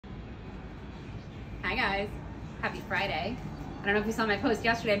Hi guys, happy Friday. I don't know if you saw my post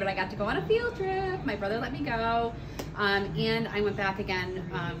yesterday, but I got to go on a field trip. My brother let me go. And I went back again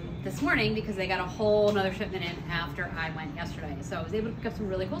this morning because they got a whole nother shipment in after I went yesterday. So I was able to pick up some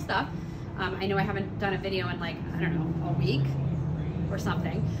really cool stuff. I know I haven't done a video in like, I don't know, a week or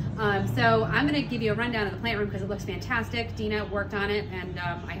something. So I'm gonna give you a rundown of the plant room because it looks fantastic. Dina worked on it and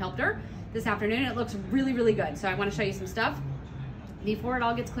I helped her this afternoon. It looks really, really good. So I wanna show you some stuff before it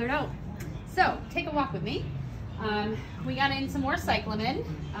all gets cleared out. So take a walk with me. We got in some more cyclamen.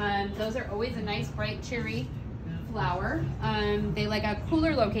 Those are always a nice bright cherry flower. They like a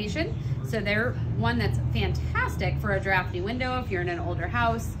cooler location. So they're one that's fantastic for a drafty window if you're in an older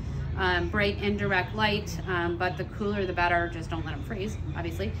house. Bright indirect light, but the cooler the better. Just don't let them freeze,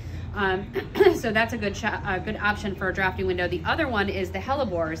 obviously. So that's a good option for a drafty window. The other one is the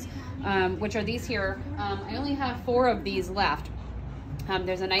hellebores, which are these here. I only have 4 of these left.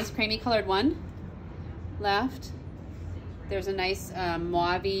 There's a nice creamy colored one left. There's a nice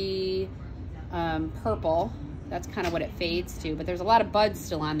mauve purple. That's kind of what it fades to, but there's a lot of buds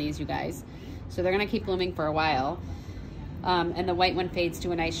still on these, you guys. So they're gonna keep blooming for a while. And the white one fades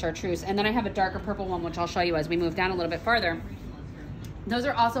to a nice chartreuse. And then I have a darker purple one, which I'll show you as we move down a little bit farther. Those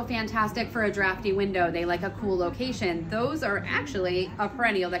are also fantastic for a drafty window. They like a cool location. Those are actually a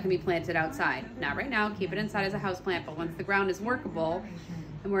perennial that can be planted outside. Not right now, keep it inside as a house plant, but once the ground is workable,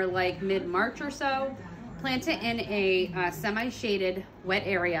 and we're like mid-March or so, plant it in a semi-shaded, wet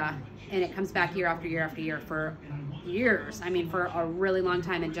area, and it comes back year after year after year for years. I mean, for a really long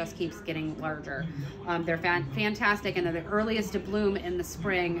time, and just keeps getting larger. They're fantastic, and they're the earliest to bloom in the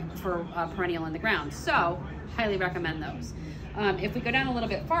spring for a perennial in the ground. So, highly recommend those. If we go down a little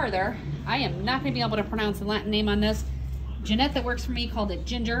bit farther, I am not going to be able to pronounce the Latin name on this. Jeanette that works for me called it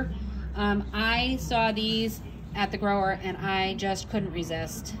ginger. I saw these at the grower and I just couldn't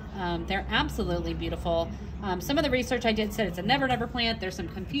resist. They're absolutely beautiful. Some of the research I did said it's a never plant. There's some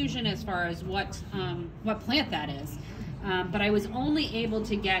confusion as far as what plant that is. But I was only able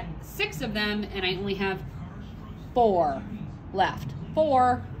to get 6 of them and I only have 4 left.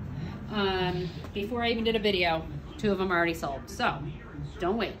 4 before I even did a video. 2 of them are already sold, so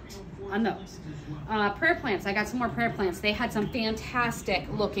don't wait on those. Prayer plants, I got some more prayer plants. They had some fantastic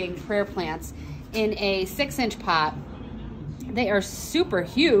looking prayer plants in a 6-inch pot. They are super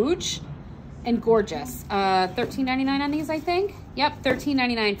huge and gorgeous. $13.99 on these, I think. Yep,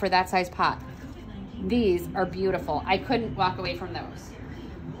 $13.99 for that size pot. These are beautiful. I couldn't walk away from those.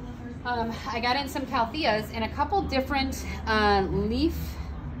 I got in some Caltheas in a couple different leaf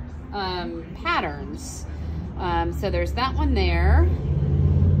patterns. So there's that one there,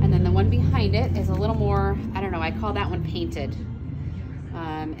 and then the one behind it is a little more, I don't know, I call that one painted.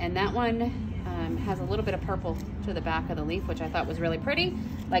 And that one has a little bit of purple to the back of the leaf, which I thought was really pretty.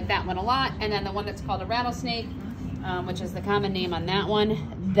 Like that one a lot. And then the one that's called a rattlesnake, which is the common name on that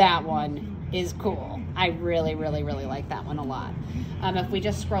one is cool. I really like that one a lot. If we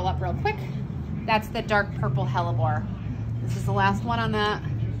just scroll up real quick, that's the dark purple hellebore. This is the last one on that.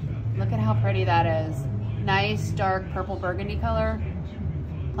 Look at how pretty that is. Nice dark purple burgundy color.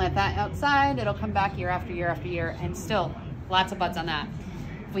 Plant that outside, it'll come back year after year after year, and still lots of buds on that.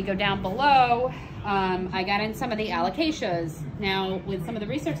 If we go down below, I got in some of the alocasias. Now, with some of the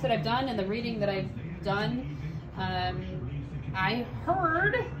research that I've done and the reading that I've done, I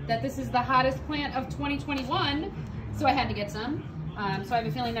heard that this is the hottest plant of 2021, so I had to get some. So I have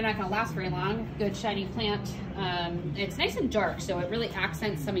a feeling they're not going to last very long. Good shiny plant. It's nice and dark, so it really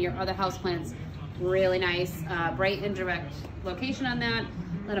accents some of your other house plants. Really nice, bright indirect location on that.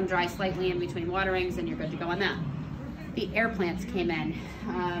 Let them dry slightly in between waterings and you're good to go on that. The air plants came in.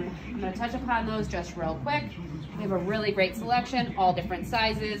 I'm gonna touch upon those just real quick. We have a really great selection, all different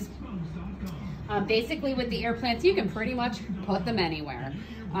sizes. Basically with the air plants, you can pretty much put them anywhere.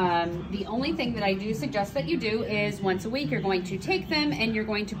 The only thing that I do suggest that you do is once a week, you're going to take them and you're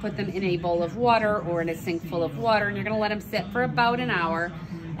going to put them in a bowl of water or in a sink full of water, and you're gonna let them sit for about an hour.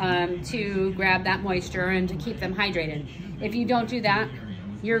 To grab that moisture and to keep them hydrated. If you don't do that,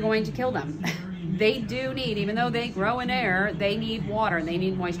 you're going to kill them. They do need, even though they grow in air, they need water and they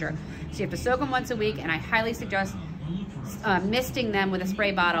need moisture. So you have to soak them once a week, and I highly suggest misting them with a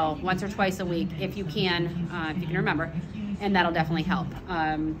spray bottle once or twice a week if you can remember, and that'll definitely help.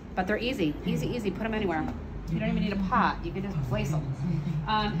 But they're easy, put them anywhere. You don't even need a pot, you can just place them.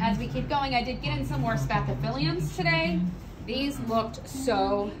 As we keep going, I did get in some more spathiphyllums today. These looked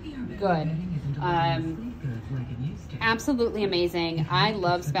so good. Absolutely amazing. I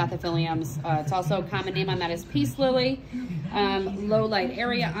love spathiphyllums. It's also a common name on that is peace lily. Low light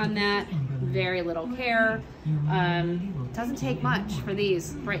area on that, very little care. Doesn't take much for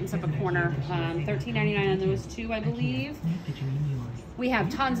these. Brightens up a corner. $13.99 on those two, I believe. We have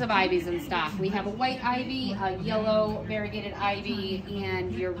tons of ivies in stock. We have a white ivy, a yellow variegated ivy,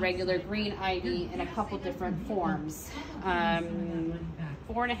 and your regular green ivy in a couple different forms.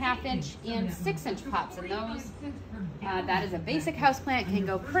 4.5 inch and 6 inch pots in those. That is a basic houseplant, can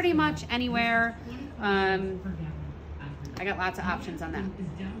go pretty much anywhere. I got lots of options on that.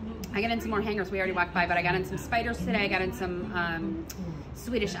 I got in some more hangers we already walked by, but I got in some spiders today. I got in some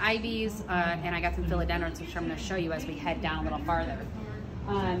Swedish ivies, and I got some philodendrons, which I'm going to show you as we head down a little farther.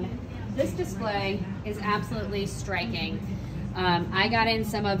 This display is absolutely striking. I got in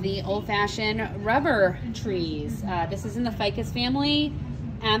some of the old-fashioned rubber trees. This is in the ficus family.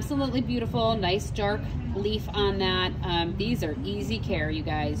 Absolutely beautiful, nice dark leaf on that. These are easy care, you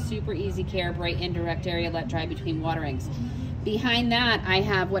guys. Super easy care, bright indirect area, let dry between waterings. Behind that, I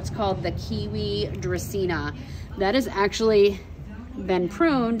have what's called the Kiwi Dracaena. That has actually been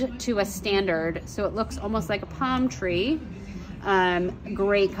pruned to a standard, so it looks almost like a palm tree.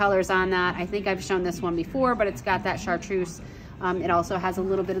 Great colors on that. I think I've shown this one before, but it's got that chartreuse. It also has a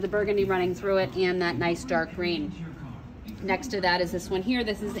little bit of the burgundy running through it and that nice dark green. Next to that is this one here.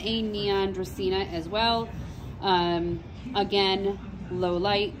 This is a neon Dracaena as well. Again, low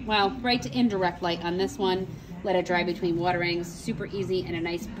light, well, bright to indirect light on this one. Let it dry between waterings, super easy, and a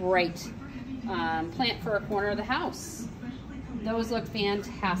nice bright plant for a corner of the house. Those look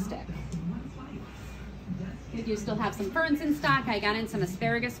fantastic. We do still have some ferns in stock. I got in some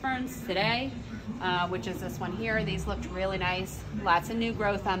asparagus ferns today, which is this one here. These looked really nice. Lots of new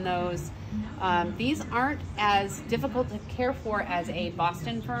growth on those. These aren't as difficult to care for as a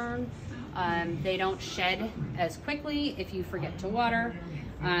Boston fern. They don't shed as quickly if you forget to water.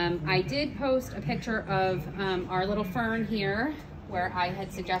 I did post a picture of our little fern here where I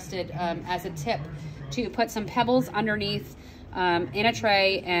had suggested as a tip to put some pebbles underneath in a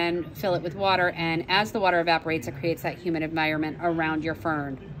tray and fill it with water, and as the water evaporates, it creates that humid environment around your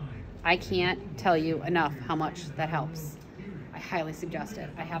fern. I can't tell you enough how much that helps. I highly suggest it.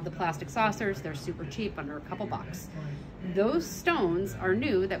 I have the plastic saucers. They're super cheap, under a couple bucks. Those stones are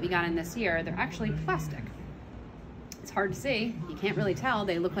new that we got in this year. They're actually plastic. It's hard to see. You can't really tell.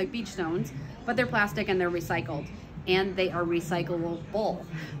 They look like beach stones, but they're plastic and they're recycled, and they are recyclable.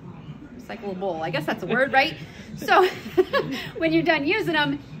 Recyclable, I guess that's a word, right? So when you're done using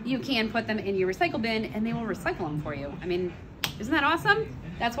them, you can put them in your recycle bin and they will recycle them for you. I mean, isn't that awesome?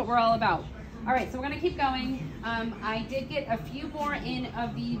 That's what we're all about. All right, so we're gonna keep going. I did get a few more in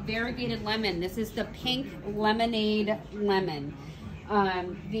of the variegated lemon. This is the pink lemonade lemon.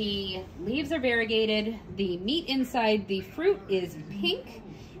 The leaves are variegated. The meat inside the fruit is pink,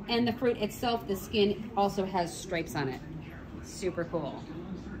 and the fruit itself, the skin also has stripes on it. Super cool.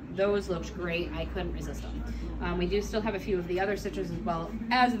 Those looked great. I couldn't resist them. We do still have a few of the other citrus as well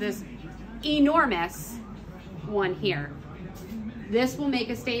as this enormous one here. This will make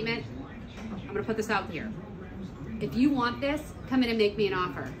a statement. I'm gonna put this out here. If you want this, come in and make me an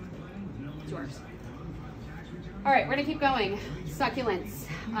offer. It's yours. All right, we're gonna keep going. Succulents.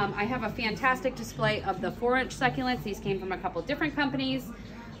 I have a fantastic display of the 4-inch succulents. These came from a couple different companies.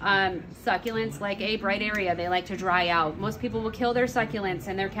 Succulents like a bright area, they like to dry out. Most people will kill their succulents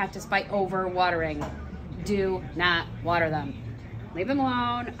and their cactus by over watering. Do not water them. Leave them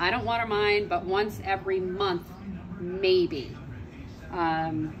alone. I don't water mine, but once every month, maybe.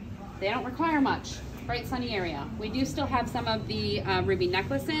 They don't require much. Bright sunny area. We do still have some of the ruby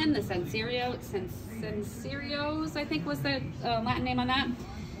necklace in, the Senserios, I think was the Latin name on that.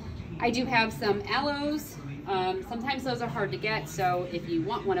 I do have some aloes. Sometimes those are hard to get, so if you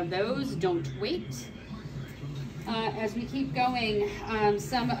want one of those, don't wait. As we keep going,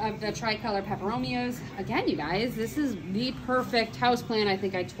 some of the tricolor peperomias. Again, you guys, this is the perfect houseplant. I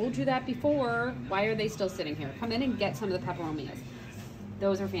think I told you that before. Why are they still sitting here? Come in and get some of the peperomias.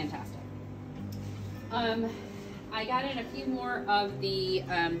 Those are fantastic. I got in a few more of the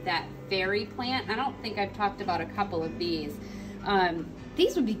that fairy plant. I don't think I've talked about a couple of these.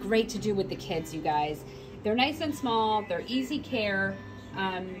 These would be great to do with the kids, you guys. They're nice and small. They're easy care.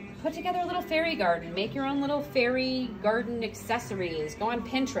 Put together a little fairy garden. Make your own little fairy garden accessories. Go on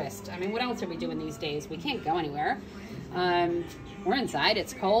Pinterest. I mean, what else are we doing these days? We can't go anywhere. We're inside.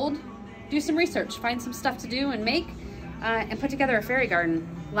 It's cold. Do some research. Find some stuff to do and make, and put together a fairy garden.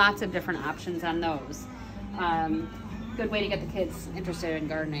 Lots of different options on those. Good way to get the kids interested in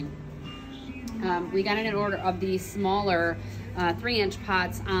gardening. We got in an order of the smaller 3-inch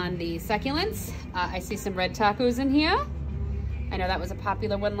pots on the succulents. I see some red tacos in here. I know that was a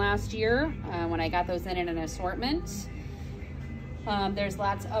popular one last year when I got those in an assortment. There's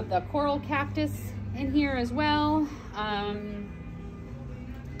lots of the coral cactus in here as well. And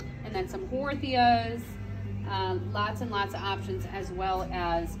then some Horthias, lots and lots of options, as well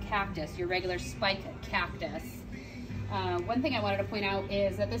as cactus, your regular spike cactus. One thing I wanted to point out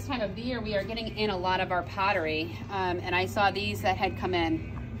is that this time of the year we are getting in a lot of our pottery, and I saw these that had come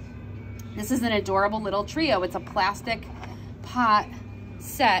in. This is an adorable little trio. It's a plastic pot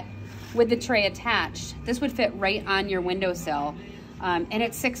set with the tray attached. This would fit right on your windowsill, and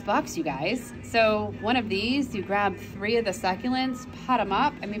it's $6, you guys. So one of these, you grab 3 of the succulents, pot them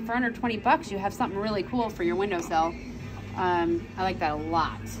up. I mean, for under 20 bucks, you have something really cool for your windowsill. I like that a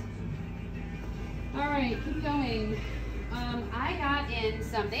lot. All right, keep going. I got in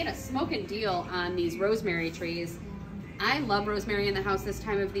some, they had a smoking deal on these rosemary trees. I love rosemary in the house this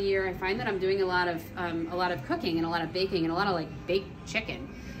time of the year. I find that I'm doing a lot of cooking and a lot of baking and a lot of like baked chicken.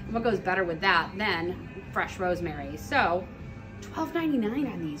 And what goes better with that than fresh rosemary? So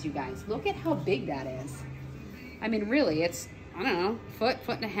 $12.99 on these, you guys. Look at how big that is. I mean, really, it's, I don't know, foot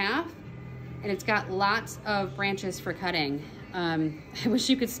and a half. And it's got lots of branches for cutting. I wish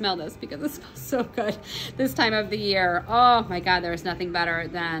you could smell this because it smells so good this time of the year. Oh my God, there is nothing better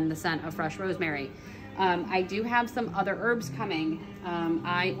than the scent of fresh rosemary. I do have some other herbs coming.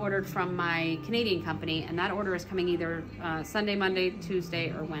 I ordered from my Canadian company, and that order is coming either Sunday, Monday,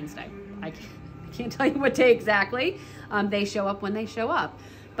 Tuesday, or Wednesday. I can't tell you what day exactly. They show up when they show up.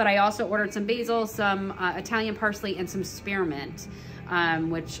 But I also ordered some basil, some Italian parsley, and some spearmint,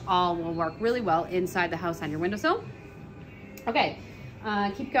 which all will work really well inside the house on your windowsill. Okay,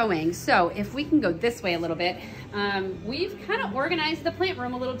 keep going. So if we can go this way a little bit, we've kind of organized the plant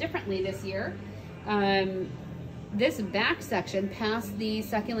room a little differently this year. This back section past the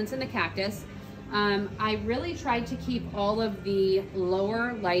succulents and the cactus, I really tried to keep all of the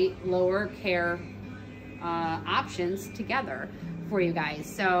lower light, lower care options together for you guys.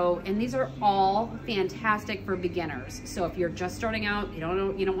 So, and these are all fantastic for beginners. So if you're just starting out, you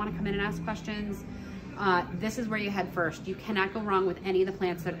don't want to come in and ask questions, this is where you head first. You cannot go wrong with any of the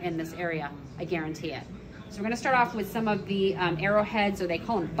plants that are in this area. I guarantee it. So we're going to start off with some of the arrowheads, or they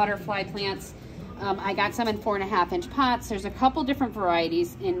call them butterfly plants. I got some in 4.5-inch pots. There's a couple different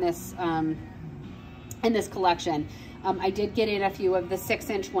varieties in this collection. I did get in a few of the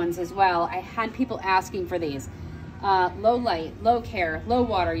 6-inch ones as well. I had people asking for these. Low light, low care, low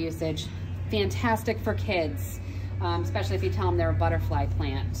water usage. Fantastic for kids, especially if you tell them they're a butterfly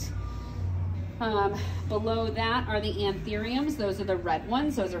plant. Below that are the anthuriums. Those are the red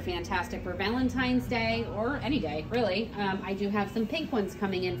ones. Those are fantastic for Valentine's Day or any day, really. I do have some pink ones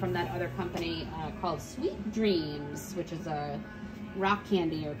coming in from that other company called Sweet Dreams, which is a rock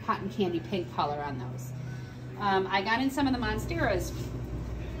candy or cotton candy pink color on those. I got in some of the monsteras.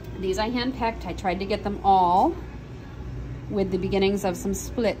 These I hand-picked. I tried to get them all with the beginnings of some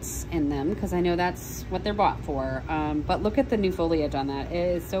splits in them, because I know that's what they're bought for. But look at the new foliage on that.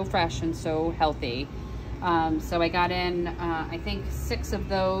 It is so fresh and so healthy. So I got in, I think 6 of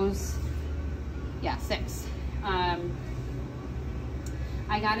those. Yeah, 6. I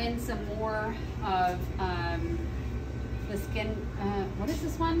got in some more of the what is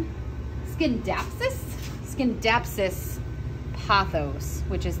this one? Scindapsus pothos,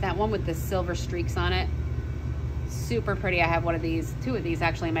 which is that one with the silver streaks on it. Super pretty. I have one of these, 2 of these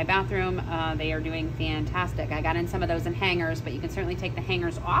actually in my bathroom. They are doing fantastic. I got in some of those in hangers, but you can certainly take the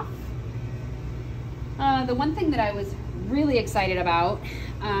hangers off. The one thing that I was really excited about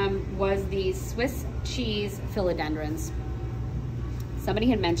was the Swiss cheese philodendrons. Somebody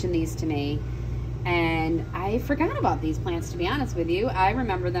had mentioned these to me, and I forgot about these plants, to be honest with you. I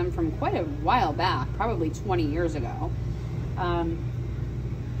remember them from quite a while back, probably 20 years ago.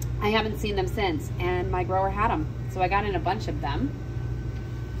 I haven't seen them since, and my grower had them. So I got in a bunch of them.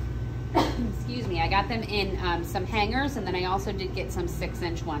 Excuse me. I got them in some hangers, and then I also did get some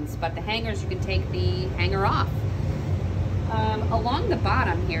 6-inch ones. But the hangers, you can take the hanger off. Along the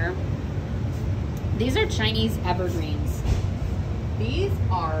bottom here, these are Chinese evergreens. These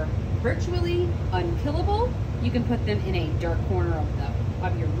are virtually unkillable. You can put them in a dark corner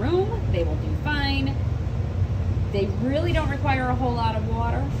of your room. They will do fine. They really don't require a whole lot of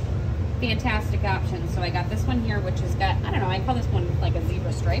water. Fantastic option. So I got this one here, which has got, I don't know, I call this one like a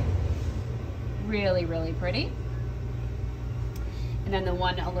zebra stripe. Really, really pretty. And then the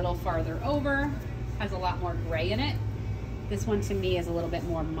one a little farther over has a lot more gray in it. This one to me is a little bit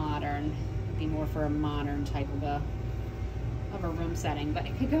more modern. It'd be more for a modern type of a room setting, but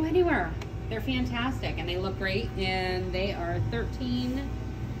it could go anywhere. They're fantastic and they look great, and they are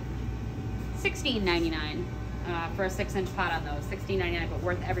 $16.99 for a 6-inch pot on those. $16.99, but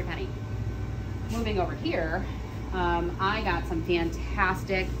worth every penny. Moving over here, I got some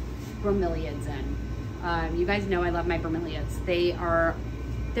fantastic bromeliads in. You guys know I love my bromeliads.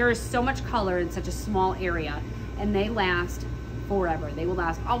 There is so much color in such a small area, and they last forever. They will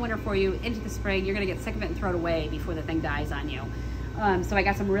last all winter for you into the spring. You're gonna get sick of it and throw it away before the thing dies on you. So I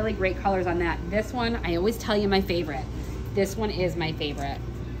got some really great colors on that. This one, I always tell you my favorite. This one is my favorite.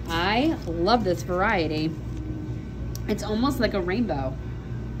 I love this variety. It's almost like a rainbow.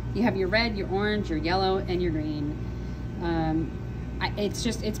 You have your red, your orange, your yellow, and your green.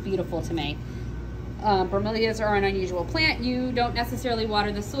 It's beautiful to me. Bromeliads are an unusual plant. You don't necessarily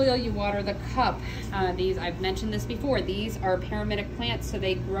water the soil, you water the cup. I've mentioned this before, these are parasitic plants, so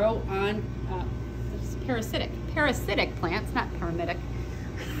they grow on parasitic plants, not parasitic.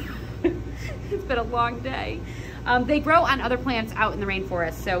 It's been a long day. They grow on other plants out in the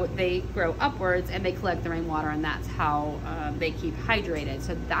rainforest, so they grow upwards and they collect the rainwater, and that's how they keep hydrated.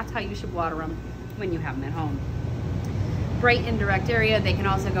 So that's how you should water them when you have them at home. Bright indirect area. They can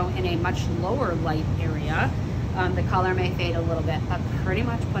also go in a much lower light area. The color may fade a little bit, but pretty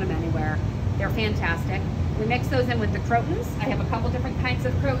much put them anywhere. They're fantastic. We mix those in with the crotons. I have a couple different kinds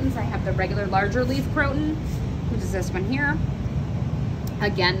of crotons. I have the regular larger leaf croton, which is this one here.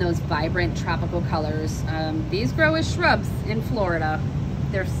 Again, those vibrant tropical colors. These grow as shrubs in Florida.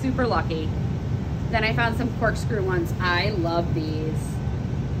 They're super lucky. Then I found some corkscrew ones. I love these.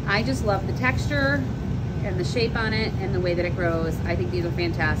 I just love the texture and the shape on it and the way that it grows. I think these are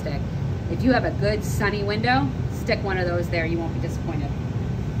fantastic. If you have a good sunny window, stick one of those there. You won't be disappointed.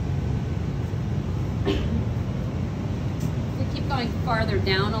 We keep going farther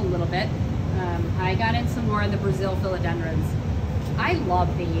down a little bit. I got in some more of the Brazil philodendrons. I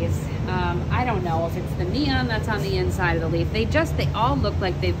love these. I don't know if it's the neon that's on the inside of the leaf. They all look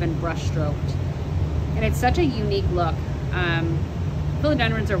like they've been brush stroked. And it's such a unique look.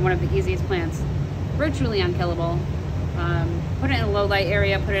 Philodendrons are one of the easiest plants. Virtually unkillable. Put it in a low light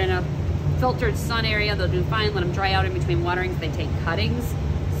area, put it in a filtered sun area, they'll do fine. Let them dry out in between waterings. They take cuttings.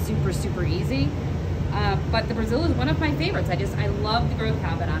 Super, super easy. But the Brazil is one of my favorites. I love the growth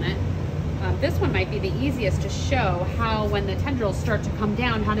habit on it. This one might be the easiest to show how when the tendrils start to come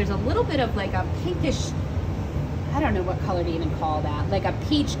down, how there's a little bit of like a pinkish, I don't know what color to even call that, like a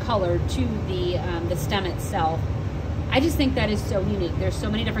peach color to the stem itself. I just think that is so unique. There's so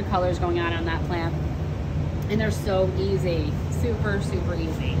many different colors going on that plant, and they're so easy. Super, super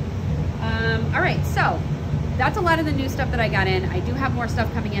easy. All right, so that's a lot of the new stuff that I got in. I do have more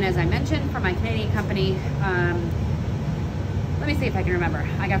stuff coming in, as I mentioned, from my Canadian company. Let me see if I can remember.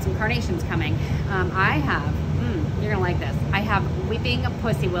 I got some carnations coming. I have, you're gonna like this. I have weeping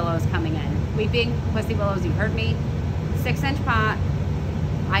pussy willows coming in. Weeping pussy willows, you heard me. 6-inch pot.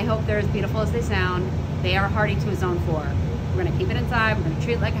 I hope they're as beautiful as they sound. They are hardy to a zone 4. We're gonna keep it inside, we're gonna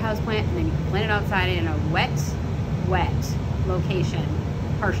treat it like a house plant, and then you can plant it outside in a wet location,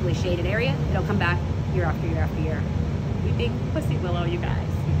 partially shaded area. It'll come back year after year after year. Weeping pussy willow, you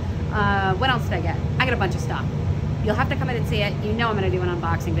guys. What else did I get? I got a bunch of stuff. You'll have to come in and see it. You know I'm gonna do an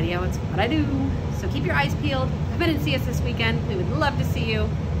unboxing video. It's what I do. So keep your eyes peeled. Come in and see us this weekend. We would love to see you.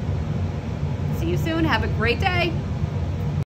 See you soon. Have a great day.